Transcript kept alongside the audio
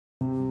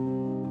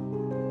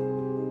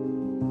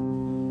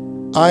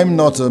I'm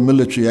not a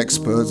military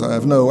expert. I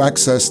have no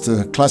access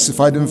to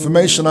classified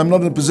information. I'm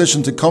not in a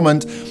position to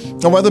comment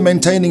on whether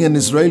maintaining an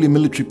Israeli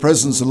military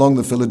presence along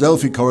the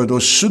Philadelphia corridor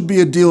should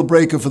be a deal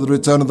breaker for the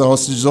return of the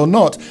hostages or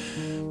not.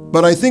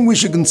 But I think we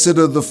should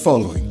consider the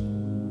following.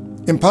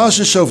 In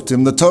Parshat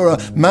Shoftim, the Torah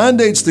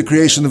mandates the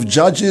creation of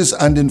judges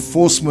and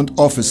enforcement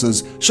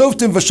officers.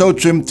 Shoftim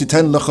v'shotrim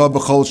titen lecha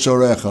b'chol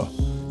shorecha.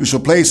 You shall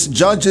place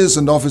judges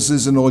and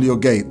officers in all your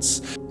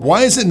gates.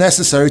 Why is it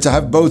necessary to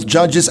have both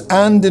judges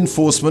and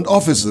enforcement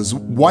officers?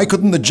 Why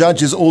couldn't the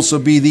judges also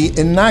be the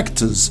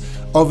enactors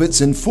of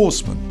its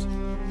enforcement?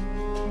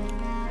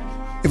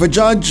 If a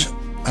judge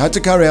had to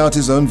carry out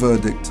his own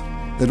verdict,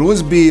 there'd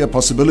always be a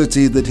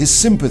possibility that his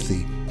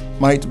sympathy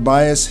might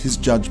bias his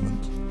judgment.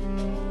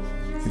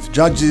 If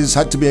judges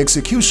had to be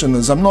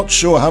executioners, I'm not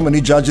sure how many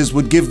judges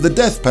would give the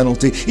death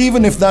penalty,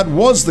 even if that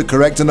was the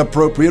correct and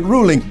appropriate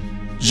ruling.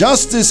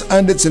 Justice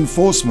and its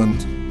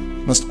enforcement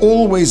must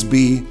always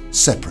be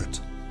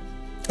separate.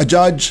 A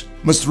judge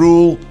must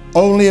rule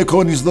only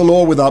according to the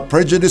law without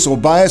prejudice or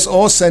bias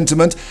or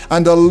sentiment,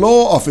 and a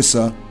law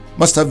officer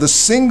must have the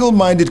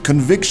single-minded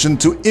conviction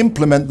to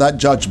implement that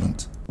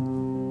judgment.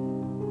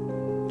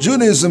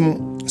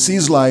 Judaism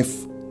sees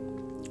life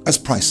as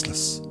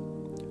priceless.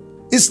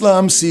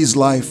 Islam sees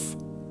life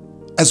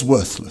as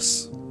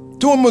worthless.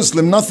 To a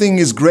Muslim, nothing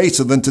is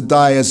greater than to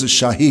die as a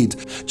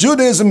shaheed.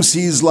 Judaism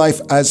sees life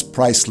as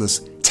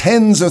priceless.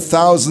 Tens of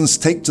thousands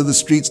take to the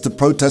streets to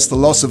protest the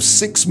loss of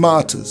 6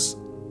 martyrs.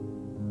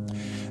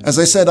 As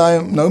I said, I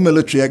am no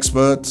military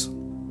expert,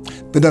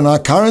 but in our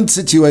current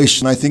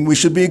situation, I think we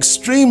should be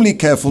extremely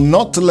careful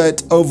not to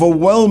let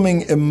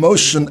overwhelming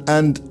emotion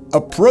and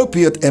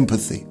appropriate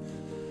empathy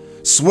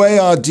sway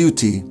our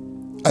duty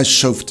as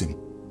Shoftim,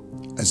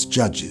 as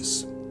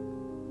judges.